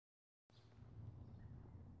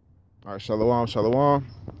All right, shalom, shalom.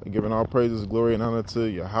 Giving all praises, glory, and honor to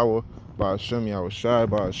Yahweh, Ba'ashem, Yahweh Shai,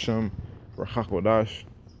 Ba'ashem, Rahakodash.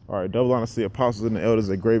 All right, double honor to the apostles and the elders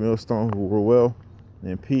at Great Millstone who were well,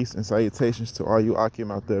 and peace and salutations to all you Akim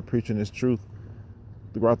out there preaching this truth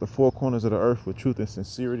throughout the four corners of the earth with truth and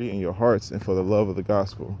sincerity in your hearts and for the love of the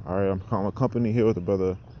gospel. All right, I'm accompanied here with the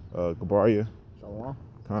brother Gabaria. Shalom.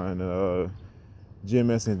 And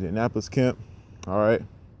GMS Indianapolis camp. All right.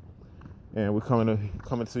 And we're coming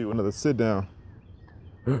to you with another sit down.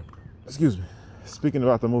 Excuse me. Speaking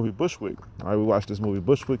about the movie Bushwick. All right, we watched this movie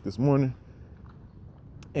Bushwick this morning,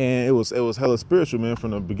 and it was hella spiritual, man.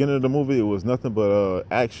 From the beginning of the movie, it was nothing but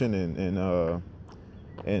action and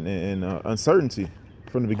uncertainty.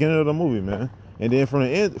 From the beginning of the movie, man, and then from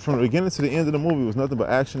the beginning to the end of the movie, it was nothing but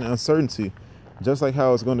action and uncertainty, just like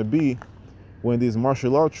how it's going to be when these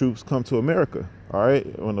martial law troops come to America. All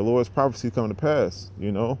right, when the Lord's prophecy come to pass,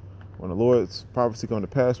 you know. When the Lord's prophecy come to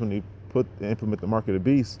pass, when they implement the mark of the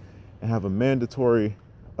beast and have a mandatory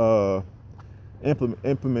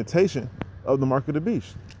implementation of the mark of the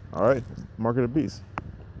beast. All right, mark of the beast.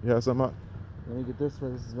 You have something up? Let me get this.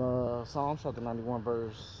 This is Psalm chapter 91,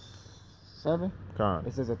 verse 7. Con.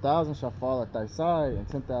 It says, 1,000 shall fall at thy side and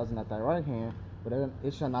 10,000 at thy right hand, but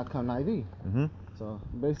it shall not come nigh thee. Mm-hmm. So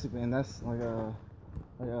basically, and that's like the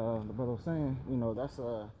brother was saying, you know, that's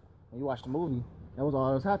when you watch the movie, that was all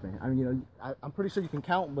that was happening. I mean, you know, I'm pretty sure you can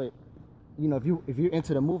count, but you know, if you're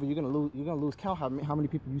into the movie, you're gonna lose count how many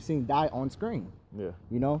people you've seen die on screen. Yeah.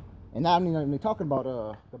 You know, and now I'm even talking about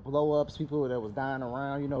the blow ups, people that was dying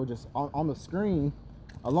around. You know, just on the screen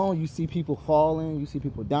alone, you see people falling, you see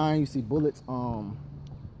people dying, you see bullets, you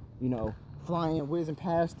know, flying, whizzing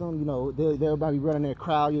past them. You know, they'll be running in a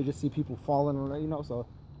crowd. You'll just see people falling. You know, so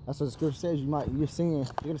that's what the scripture says. You're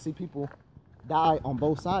gonna see people die on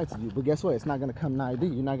both sides of you, but guess what? It's not gonna come nigh thee.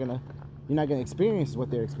 You're not gonna experience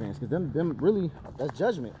what they're experiencing, because them really, that's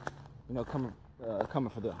judgment, you know, coming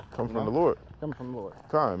for them. Coming from the Lord. Coming from the Lord.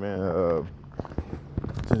 Con, man.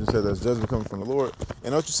 Since you said that's judgment coming from the Lord,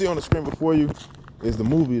 and what you see on the screen before you is the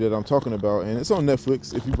movie that I'm talking about, and it's on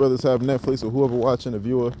Netflix. If you brothers have Netflix, or whoever watching, the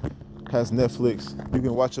viewer has Netflix, you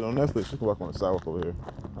can watch it on Netflix. You can walk on the sidewalk over here.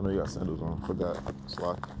 I know you got sandals on. Forgot.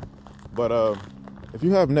 Slide. But if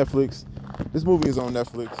you have Netflix, this movie is on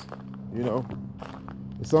Netflix, you know.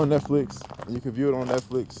 It's on Netflix, and you can view it on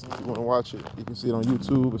Netflix. If you want to watch it, you can see it on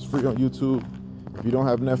YouTube. It's free on YouTube if you don't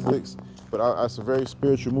have Netflix. But it's a very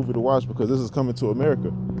spiritual movie to watch, because this is coming to America,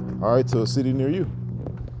 all right, to a city near you,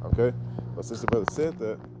 okay? But since the brother said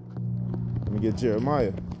that, let me get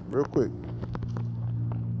Jeremiah real quick.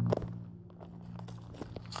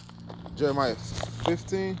 Jeremiah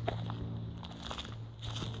 15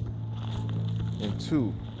 and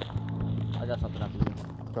 2. I got something after you.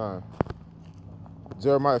 Fine.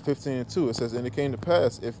 Jeremiah 15 and 2, it says, and it came to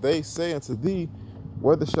pass, if they say unto thee,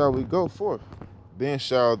 whither shall we go forth? Then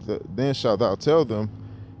shalt thou tell them,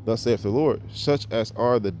 thus saith the Lord, such as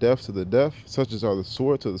are the deaf to the deaf, such as are the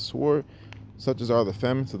sword to the sword, such as are the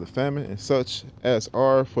famine to the famine, and such as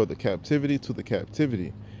are for the captivity to the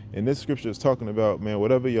captivity. And this scripture is talking about, man,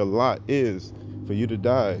 whatever your lot is for you to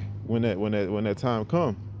die when that time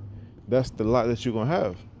comes, that's the lot that you're gonna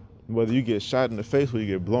have. Whether you get shot in the face, whether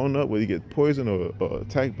you get blown up, whether you get poisoned or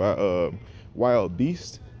attacked by wild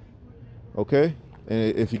beasts, okay?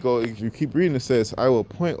 And if you keep reading, it says, I will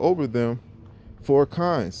appoint over them 4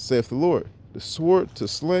 kinds, saith the Lord. The sword to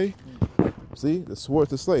slay. See, the sword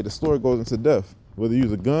to slay. The sword goes into death. Whether you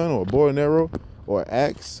use a gun or a bow and arrow or an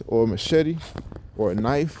axe or a machete or a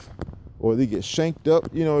knife, or they get shanked up,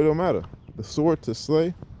 you know, it don't matter. The sword to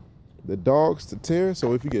slay. The dogs to tear.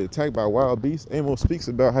 So if you get attacked by a wild beast, Amos speaks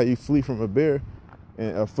about how you flee from a bear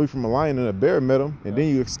and flee from a lion, and a bear met him, and then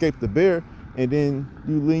you escape the bear, and then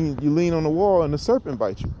you lean on the wall and the serpent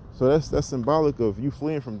bites you. So that's symbolic of you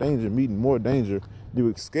fleeing from danger, meeting more danger. You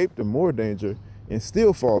escape the more danger and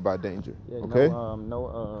still fall by danger. Yeah, okay.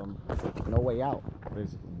 No way out.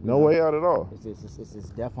 Basically. No way out at all. It's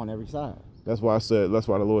death on every side. That's why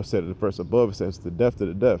the Lord said in the verse above, it says the death to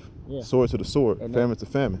the death, yeah. Sword to the sword, and famine to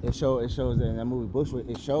famine. It shows that in that movie Bushwick,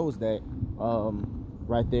 it shows that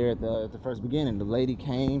right there at the first beginning, the lady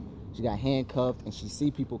came, she got handcuffed, and she see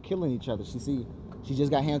people killing each other. She just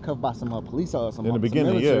got handcuffed by some police or some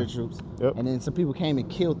military troops, yep. And then some people came and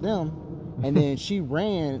killed them, and then she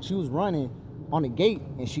was running on the gate,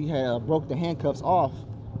 and she had broke the handcuffs off,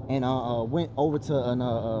 and went over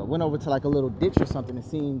to like a little ditch or something, and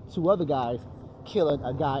seen 2 other guys kill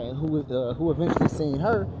a guy who eventually seen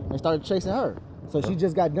her and started chasing her. So she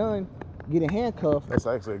just got done getting handcuffed. That's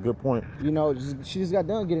actually a good point. You know, she just got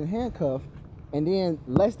done getting handcuffed, and then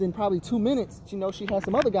less than probably 2 minutes, you know, she had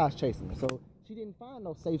some other guys chasing her. So she didn't find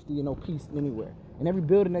no safety and no peace anywhere. And every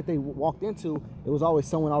building that they walked into, it was always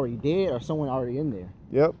someone already dead or someone already in there.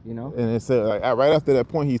 Yep. You know? And it said, like, right after that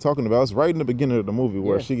point he's talking about, it's right in the beginning of the movie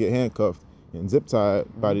where she get handcuffed and zip tied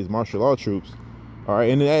by these martial law troops. All right,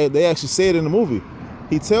 and they actually say it in the movie.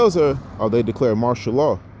 He tells her, oh, they declare martial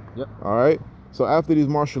law. Yep. All right. So after these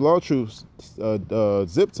martial law troops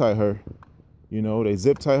zip tie her, you know, they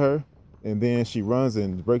zip tie her, and then she runs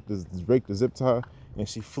and break the zip tie, and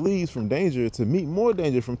she flees from danger to meet more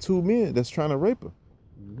danger from two men that's trying to rape her.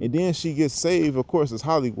 And then she gets saved. Of course, it's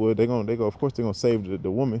Hollywood. Of course, they're gonna save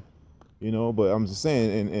the woman, you know. But I'm just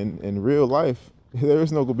saying, in real life, there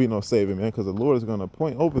is no gonna be no saving, man, because the Lord is gonna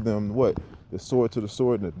appoint over them what? The sword to the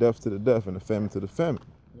sword, and the death to the death, and the famine to the famine.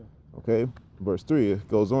 Yeah. Okay. Verse 3, it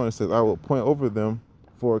goes on. It says, "I will appoint over them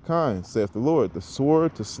for a kind, saith the Lord, the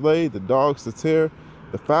sword to slay, the dogs to tear,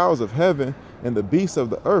 the fowls of heaven, and the beasts of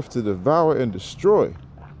the earth to devour and destroy."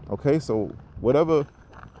 Okay, so whatever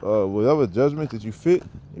judgment that you fit,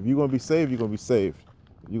 if you're gonna be saved, you're gonna be saved.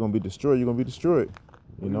 If you're gonna be destroyed, you're gonna be destroyed.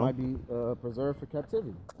 You know, might be preserved for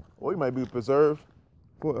captivity, or you might be preserved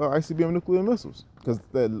for ICBM nuclear missiles, because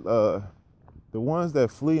the ones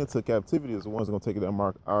that flee into captivity is the ones that are gonna take that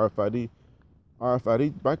mark RFID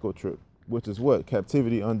microchip, which is what?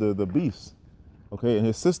 Captivity under the beast, okay, in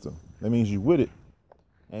his system. That means you with it.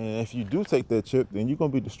 And if you do take that chip, then you're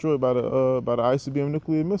gonna be destroyed by the ICBM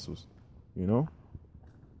nuclear missiles. You know?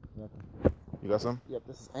 Exactly. You got something? Yep,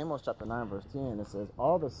 this is Amos chapter 9, verse 10. It says,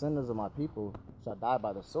 "All the sinners of my people shall die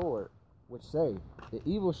by the sword, which say, the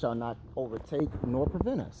evil shall not overtake nor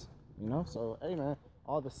prevent us." You know? So, hey man,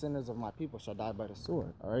 all the sinners of my people shall die by the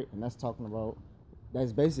sword. All right? And that's talking about,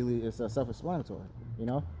 that's basically, it's self-explanatory. You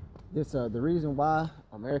know? This the reason why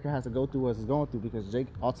America has to go through what it's going through, because Jake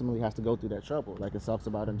ultimately has to go through that trouble, like it talks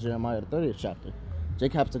about in Jeremiah the 30th chapter.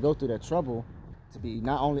 Jake has to go through that trouble to be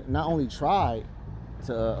not only tried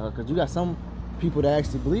to, because you got some people that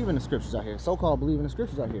actually believe in the scriptures out here, so-called believe in the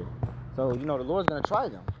scriptures out here. So you know the Lord's gonna try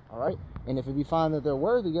them, all right. And if he find that they're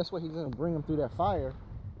worthy, guess what? He's gonna bring them through that fire,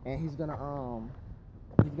 and he's gonna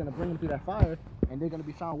bring them through that fire, and they're going to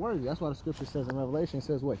be found worthy. That's why the scripture says in Revelation, it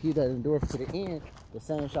says what? He that endureth to the end, the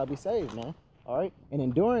same shall be saved, man. All right? And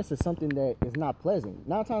endurance is something that is not pleasant.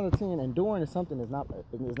 9 times out of 10, enduring is something that's not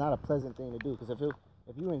a pleasant thing to do. Because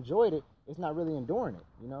if you enjoyed it, it's not really enduring it,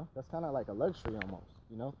 you know? That's kind of like a luxury almost,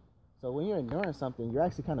 you know? So when you're enduring something, you're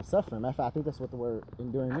actually kind of suffering. Matter of fact, I think that's what the word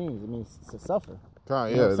enduring means. It means to suffer.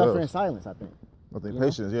 Yeah, suffer in silence, I think. I think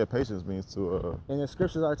patience, patience means to... And the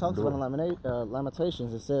scriptures already talks about in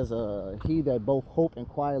Lamentations, it says, "He that both hope and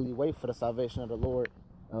quietly wait for the salvation of the Lord,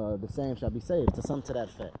 the same shall be saved." To some to that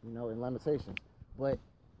effect, you know, in Lamentations. But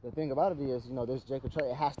the thing about it is, you know, there's Jacob trade.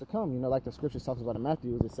 It has to come, you know, like the scriptures talks about in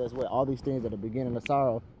Matthew. It says, "What all these things are the beginning of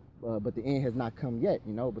sorrow, but the end has not come yet."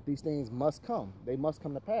 You know, but these things must come. They must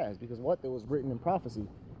come to pass, because what? There was written in prophecy,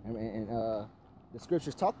 and the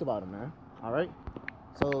scriptures talked about them, man. All right.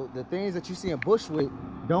 So the things that you see in Bushwick,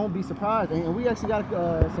 don't be surprised. And we actually got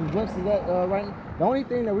some glimpses of that right now. The only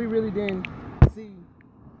thing that we really didn't see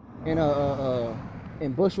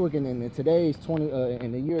in Bushwick and in today's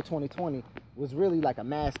in the year 2020 was really like a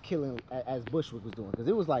mass killing as Bushwick was doing, because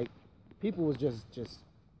it was like people was just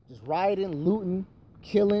rioting, looting,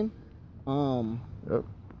 killing.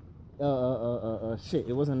 Shit,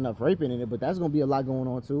 it wasn't enough raping in it, but that's gonna be a lot going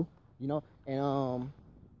on too, you know. And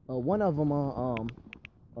one of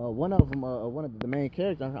the main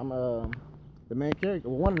characters,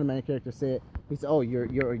 one of the main characters said, he said, "Oh,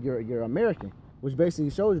 you're American," which basically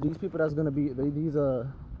shows you these people that's gonna be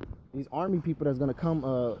these army people that's gonna come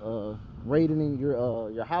raiding in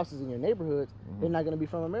your houses in your neighborhoods. They're not gonna be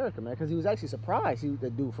from America, man, because he was actually surprised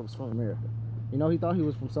that dude was from America. You know, he thought he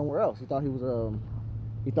was from somewhere else. He thought he was a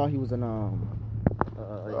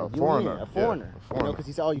foreigner. You know, because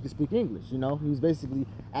he said, "Oh, you can speak English." You know, he was basically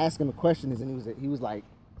asking the questions, and he was like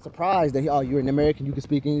surprised that you're an American, you can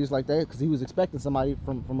speak English like that, because he was expecting somebody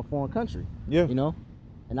from a foreign country. Yeah. You know,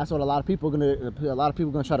 and that's what a lot of people are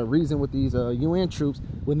gonna try to reason with these UN troops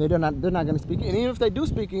when they're not gonna speak. And even if they do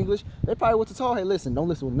speak English, they probably would tell, "Hey, listen, don't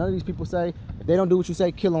listen to what none of these people say. If they don't do what you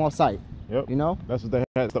say, kill them on sight." Yep. You know, that's what they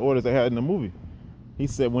had. The orders they had in the movie. He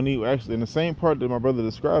said when he actually in the same part that my brother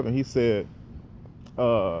described, and he said,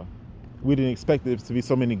 "We didn't expect there to be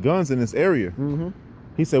so many guns in this area." Mm-hmm.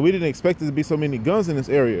 He said we didn't expect there to be so many guns in this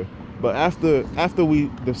area, but after we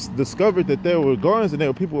discovered that there were guns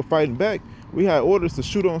and people were fighting back, we had orders to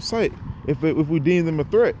shoot on sight if we deemed them a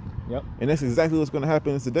threat. Yep. And that's exactly what's going to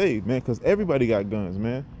happen today, man, because everybody got guns,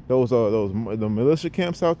 man. The militia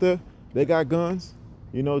camps out there, they got guns.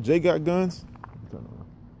 You know, Jay got guns.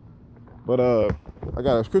 But I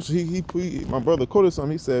got a scripture. My brother quoted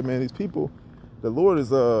something. He said, "Man, these people, the Lord is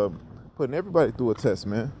putting everybody through a test,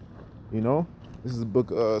 man. You know, this is the book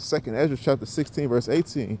 2nd Ezra chapter 16 verse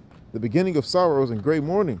 18. The beginning of sorrows and great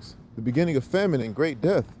mournings, the beginning of famine and great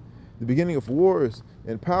death, the beginning of wars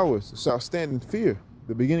and powers shall stand in fear,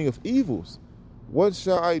 the beginning of evils. What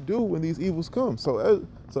shall I do when these evils come? So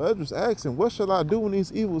Ezra's asking, what shall I do when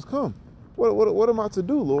these evils come? What am I to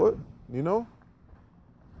do, Lord? You know?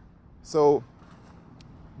 So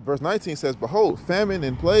verse 19 says, behold, famine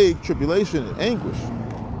and plague, tribulation and anguish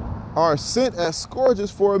are sent as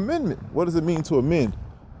scourges for amendment. What does it mean to amend?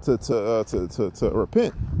 To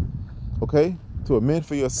repent. Okay? To amend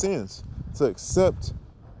for your sins. To accept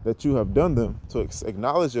that you have done them. To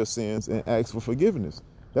acknowledge your sins and ask for forgiveness.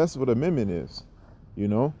 That's what amendment is. You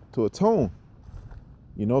know? To atone.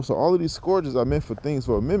 You know? So all of these scourges are meant for things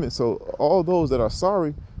for amendment. So all those that are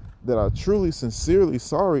sorry, that are truly, sincerely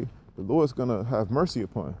sorry, the Lord's going to have mercy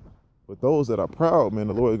upon. But those that are proud, man,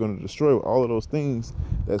 the Lord is going to destroy all of those things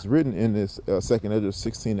that's written in this 2nd Ezra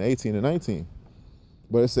 16, 18, and 19.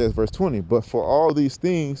 But it says, verse 20, but for all these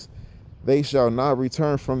things, they shall not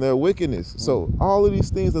return from their wickedness. So all of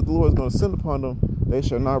these things that the Lord is going to send upon them, they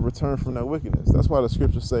shall not return from their wickedness. That's why the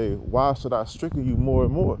scriptures say, why should I stricken you more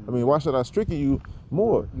and more? I mean, why should I stricken you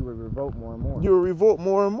more? You will revolt more and more. You will revolt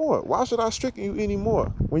more and more. Why should I stricken you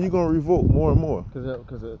anymore when you're going to revolt more and more?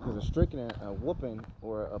 Because a stricken, a whooping,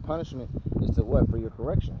 or a punishment is to what? For your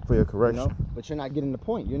correction. For your correction. You know? But you're not getting the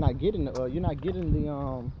point. You're not getting the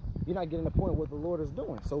point of what the Lord is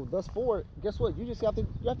doing. So thus forward, guess what? You just have to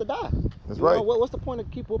die. That's you right. Know, what's the point of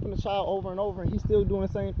keep whooping the child over and over and he's still doing the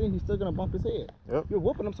same thing? He's still gonna bump his head. Yep. You're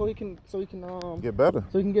whooping him so he can get better.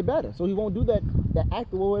 So he can get better. So he won't do that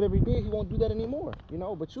act or whatever he did. He won't do that anymore. You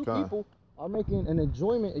know. But you people are making an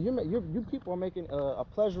enjoyment. You people are making a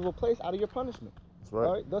pleasurable place out of your punishment. That's right.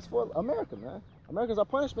 All right. That's for America, man. Americans are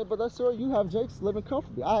punishment, but that's where you have Jakes living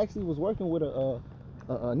comfortably. I actually was working with a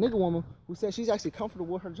nigga woman who said she's actually comfortable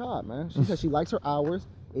with her job, man. She said she likes her hours.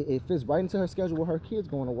 It fits right into her schedule with her kids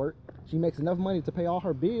going to work. She makes enough money to pay all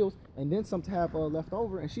her bills and then some to have left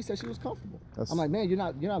over. And she said she was comfortable. I'm like, man, you're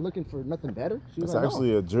not looking for nothing better. That's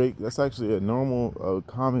actually a Drake. That's actually a normal,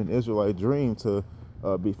 common Israelite dream to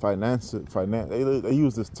be They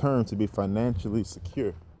use this term to be financially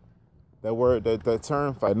secure. That word, that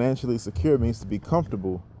term, financially secure, means to be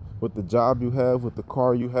comfortable with the job you have, with the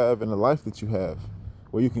car you have, and the life that you have,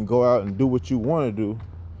 where you can go out and do what you want to do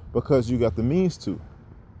because you got the means to.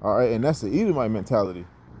 All right, and that's the Edomite mentality.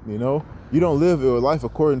 You know, you don't live your life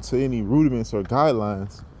according to any rudiments or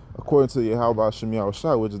guidelines, according to Yahweh Shem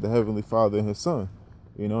Yahushua, which is the Heavenly Father and His Son.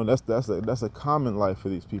 You know, that's a common life for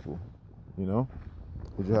these people. You know,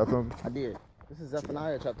 did you have something? I did. This is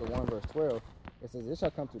Zephaniah chapter 1 verse 12. It says, "It shall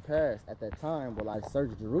come to pass at that time will I search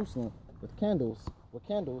Jerusalem with candles,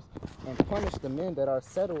 and punish the men that are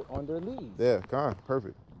settled on their leaves." Yeah,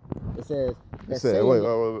 perfect. It says. Wait,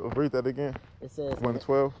 read that again. It says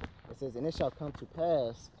 1:12. It says, "And it shall come to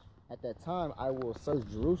pass at that time I will search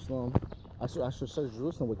Jerusalem. I should search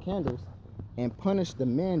Jerusalem with candles, and punish the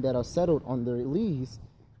men that are settled on their leaves."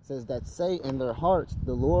 It says that say in their hearts,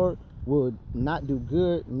 "The Lord would not do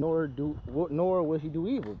good, nor will He do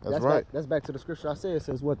evil." That's right. That's back to the scripture I said. It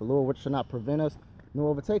says what? The Lord shall not prevent us, nor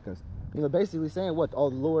overtake us. You know, basically saying what? Oh,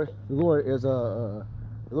 the Lord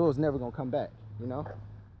is never gonna come back. You know.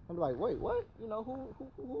 I'm like, wait, what? You know,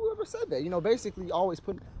 whoever said that? You know, basically always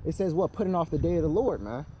it says what? Putting off the day of the Lord,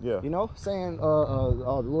 man. Yeah. You know, saying,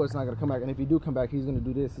 oh, the Lord's not gonna come back, and if He do come back, He's gonna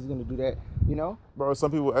do this, He's gonna do that. You know. Bro,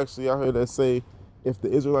 some people actually out here that say, if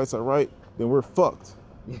the Israelites are right, then we're fucked.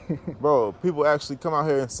 Bro, people actually come out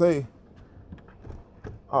here and say,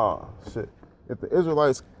 oh shit, if the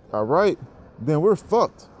Israelites are right, then we're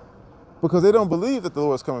fucked. Because they don't believe that the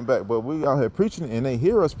Lord's coming back. But we out here preaching it, and they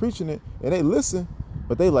hear us preaching it, and they listen.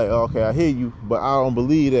 But they like, oh, okay, I hear you, but I don't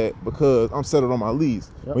believe that because I'm settled on my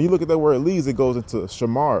leaves. Yep. When you look at that word leaves, it goes into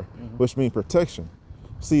shamar, which means protection.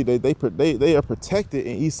 See, they are protected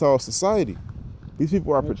in Esau's society. These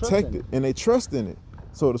people are protected, and they trust in it.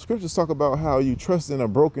 So the scriptures talk about how you trust in a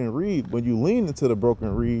broken reed. When you lean into the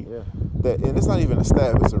broken reed, and it's not even a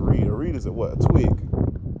staff, it's a reed. A reed is a what? A twig.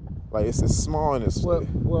 Like it's small and it's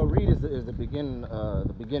well, reed is the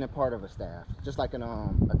beginning part of a staff. Just like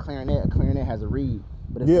a clarinet. A clarinet has a reed,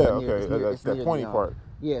 but it's that pointy part.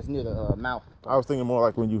 Yeah, it's near the mouth. I was thinking more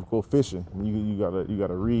like when you go fishing, you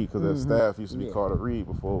got a reed because that staff used to be called a reed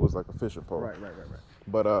before it was like a fishing pole. Right.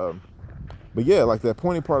 But yeah, like that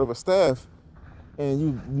pointy part of a staff, and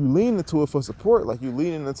you lean into it for support, like you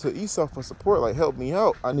leaning into Esau for support, like help me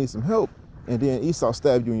out, I need some help. And then Esau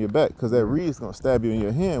stabbed you in your back because that reed is going to stab you in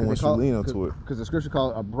your hand once you lean onto it. Because the scripture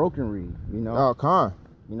called it a broken reed, you know. Oh,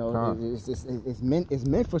 You know, it's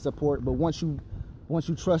meant for support, but once you once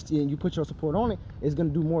you trust it and you put your support on it, it's gonna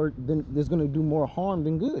do more than there's gonna do more harm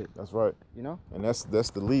than good. That's right. You know. And that's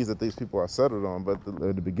the leads that these people are settled on. But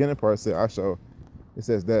the beginning part said, it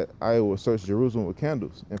says that I will search Jerusalem with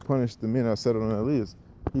candles and punish the men that are settled on their leads.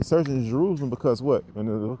 He's searching Jerusalem because what? In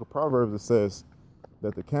the book of Proverbs, it says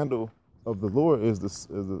that the candle of the Lord is the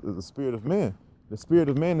spirit of man. The spirit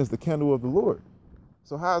of man is the candle of the Lord.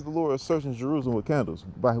 So how is the Lord searching Jerusalem with candles?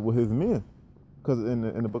 With his men. Because in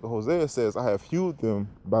the book of Hosea, it says, I have hewed them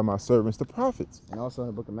by my servants, the prophets. And also in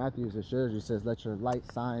the book of Matthew, it shows you, says, let your light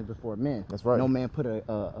shine before men. That's right. No man put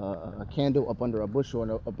a candle up under a bushel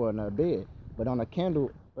or up on a bed, but on a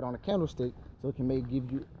candlestick, so it can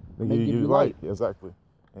give you light. Exactly.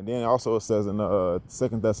 And then also it says in 2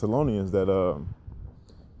 Thessalonians that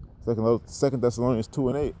 2 Thessalonians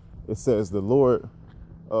 2:8, it says the Lord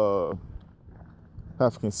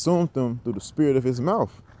have consumed them through the spirit of his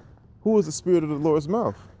mouth. Who is the spirit of the Lord's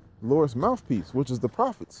mouth? The Lord's mouthpiece, which is the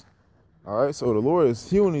prophets. All right, so the Lord is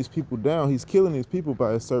hewing these people down. He's killing these people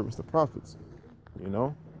by his servants, the prophets. You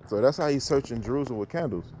know, so that's how he's searching Jerusalem with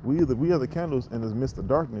candles. We are the candles in the midst of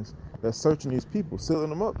darkness that's searching these people, sealing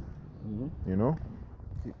them up. Mm-hmm. You know,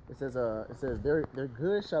 it says their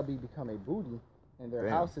goods shall become a booty, and their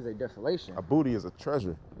house is a desolation. A booty is a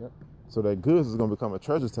treasure. Yep. So that goods is going to become a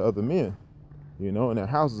treasure to other men. You know, and their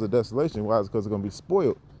house is a desolation. Why? It's because it's going to be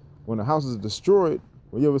spoiled. When the house is destroyed,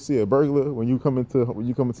 when you ever see a burglar, when you come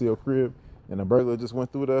into your crib and a burglar just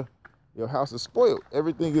went through there, your house is spoiled.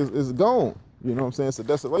 Everything is gone. You know what I'm saying? It's a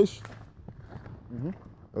desolation. Mm-hmm.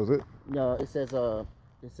 That was it. No, it says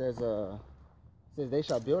they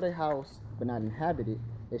shall build a house but not inhabit it.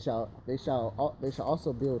 They shall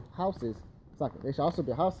also build houses. They shall also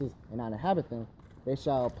build houses and not inhabit them. They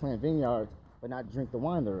shall plant vineyards but not drink the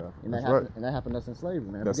wine thereof. And that happened to us in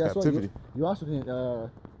slavery, man. That's captivity. What?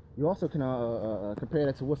 You also can compare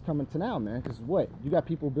that to what's coming to now, man. Because what? You got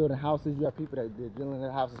people building houses. You got people that are dealing in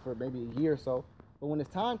their houses for maybe a year or so. But when this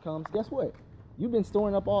time comes, guess what? You've been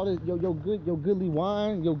storing up all this your goodly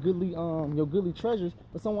wine, your goodly treasures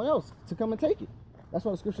for someone else to come and take it. That's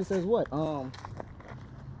why the scripture says what?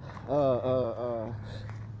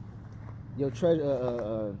 Your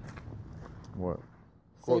treasure. What?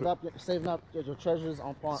 Saving up your treasures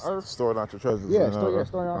upon earth. Storing out your treasures.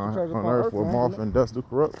 Storing out your treasures on earth where moth and dust do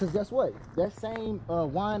corrupt. Because guess what? That same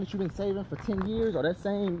wine that you've been saving for 10 years, or that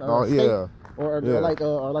same like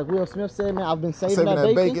Will Smith said, man, I've been saving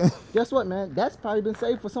that bacon. Guess what, man? That's probably been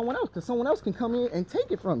saved for someone else, because someone else can come in and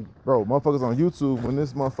take it from you. Bro, motherfuckers on YouTube, when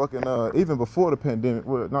this motherfucking even before the pandemic,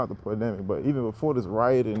 well, not the pandemic, but even before this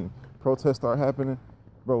riot and protest started happening,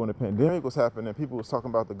 bro, when the pandemic was happening, people was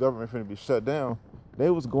talking about the government finna be shut down. They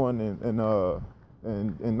was going and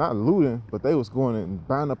not looting, but they was going and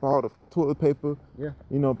buying up all the toilet paper. Yeah.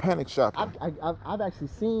 You know, panic shopping. I've actually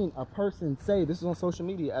seen a person say, this is on social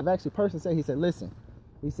media. I've actually a person say, he said, listen,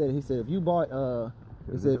 he said if you bought all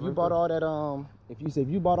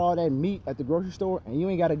that meat at the grocery store and you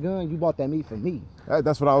ain't got a gun, you bought that meat for me.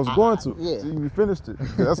 That's what I was going to. Yeah. See, we finished it.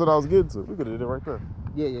 That's what I was getting to. We could have did it right there.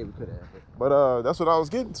 Yeah, we could have. But that's what I was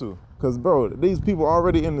getting to. Because, bro, these people are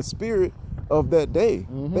already in the spirit of that day.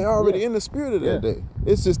 Mm-hmm. They're already in the spirit of that day.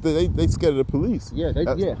 It's just that they scared of the police. Yeah,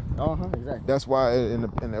 exactly. That's why in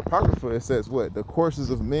the Apocrypha it says what? The courses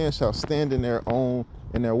of men shall stand in their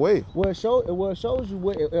way. Well, it shows you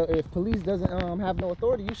what if police doesn't have no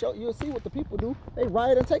authority. You'll see what the people do. They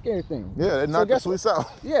riot and take everything. Yeah, they knock the police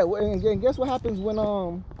out. Yeah, and guess what happens when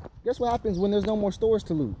there's no more stores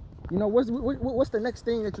to loot? You know, what's the next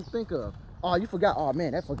thing that you think of? Oh, you forgot. Oh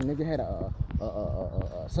man, that fucking nigga had a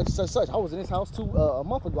such. I was in his house a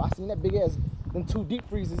month ago. I seen that big ass them 2 deep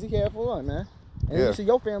freezers he had for lunch, man. And you see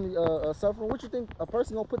your family suffering. What you think a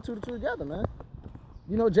person gonna put 2 to 2 together, man?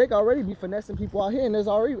 You know, Jake already be finessing people out here, and there's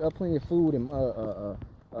already plenty of food and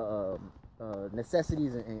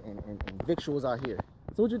necessities and victuals out here.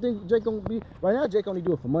 So what you think Jake gonna be? Right now, Jake only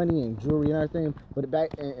do it for money and jewelry and everything. But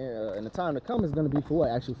back in the time to come, is gonna be for what?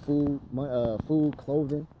 Actually, food,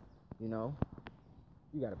 clothing. You know,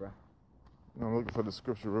 you got it, bro. I'm looking for the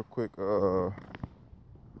scripture real quick.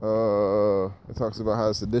 It talks about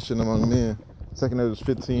how sedition among men. 2 Ezra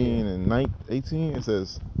 15 and 18. It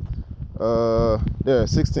says,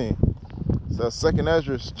 16. So 2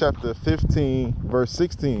 Ezra chapter 15, verse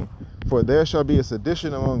 16. For there shall be a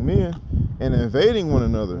sedition among men, and invading one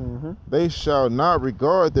another. Mm-hmm. They shall not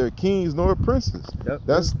regard their kings nor princes. Yep.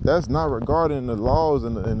 That's not regarding the laws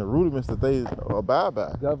and the rudiments that they abide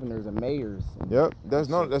by. Governors and mayors. Yep. There's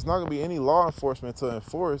not going to be any law enforcement to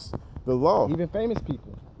enforce the law. Even famous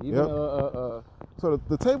people. Even So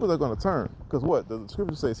the tables are going to turn. Because what? The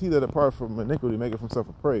scripture says, he that depart from iniquity maketh himself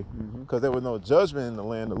a prey. Because there was no judgment in the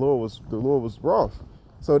land. The Lord was wroth.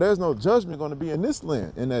 So there's no judgment going to be in this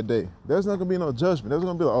land in that day. There's not going to be no judgment. There's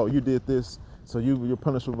going to be like, oh, you did this, so you're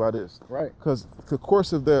punishable by this. Right. Because the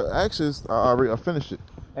course of their actions, I finished it.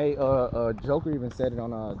 Hey, Joker even said it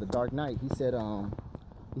on The Dark Knight. He said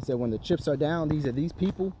when the chips are down, these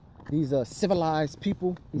people, these civilized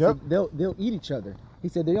people, he said they'll eat each other. He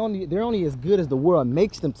said they're only as good as the world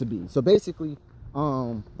makes them to be. So basically,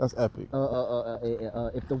 that's epic.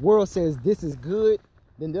 If the world says this is good,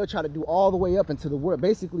 then they'll try to do all the way up into the world.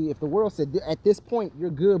 Basically, if the world said at this point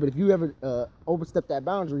you're good, but if you ever overstep that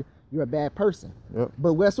boundary, you're a bad person. Yep.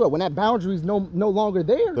 But guess what? When that boundary is no longer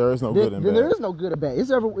there, there is no good and bad. There is no good or bad.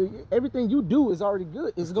 Everything you do is already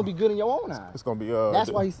good. It's gonna be good in your own eyes. It's gonna be. That's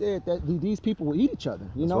why he said that these people will eat each other.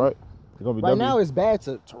 You know. Right. It's gonna be right now, it's bad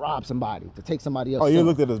to rob somebody, to take somebody else. Oh, you're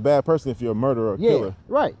looked at as a bad person if you're a murderer or killer.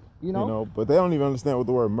 Right. You know. But they don't even understand what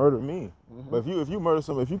the word murder means. But if you murder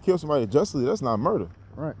somebody, if you kill somebody justly, that's not murder.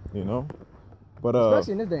 Right. You know. But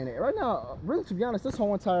especially in this day and age. Right now, really, to be honest, this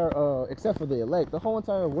whole entire, except for the elect, the whole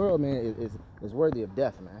entire world, man, is worthy of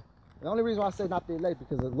death, man. The only reason why I say not the elect,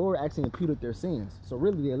 because the Lord actually imputed their sins. So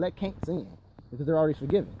really, the elect can't sin because they're already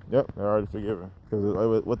forgiven. Yep, they're already forgiven.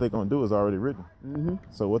 Because what they're going to do is already written.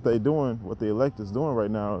 So what they doing, what the elect is doing right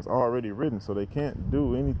now is already written. So they can't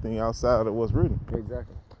do anything outside of what's written.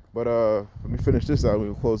 Exactly. But let me finish this out.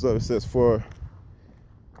 We'll close up.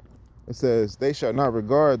 It says, they shall not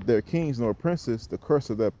regard their kings nor princes. The curse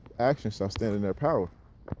of their actions shall stand in their power.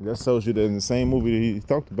 That tells you that in the same movie that he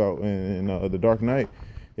talked about in The Dark Knight,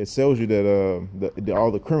 it tells you that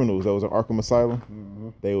all the criminals that was in Arkham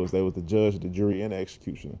Asylum, they was the judge, the jury, and the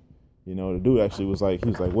executioner. You know, the dude actually was like,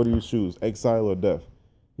 what do you choose, exile or death?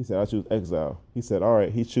 He said, I choose exile. He said, all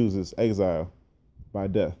right, he chooses exile by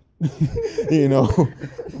death. You know,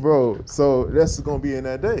 bro. So that's going to be in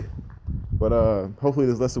that day. But hopefully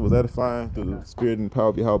this lesson was edifying through the spirit and power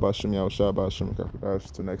of Yahweh Shem Yahweh Shah Shem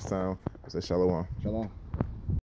Kakadash. Till next time, I say shalom. Shalom.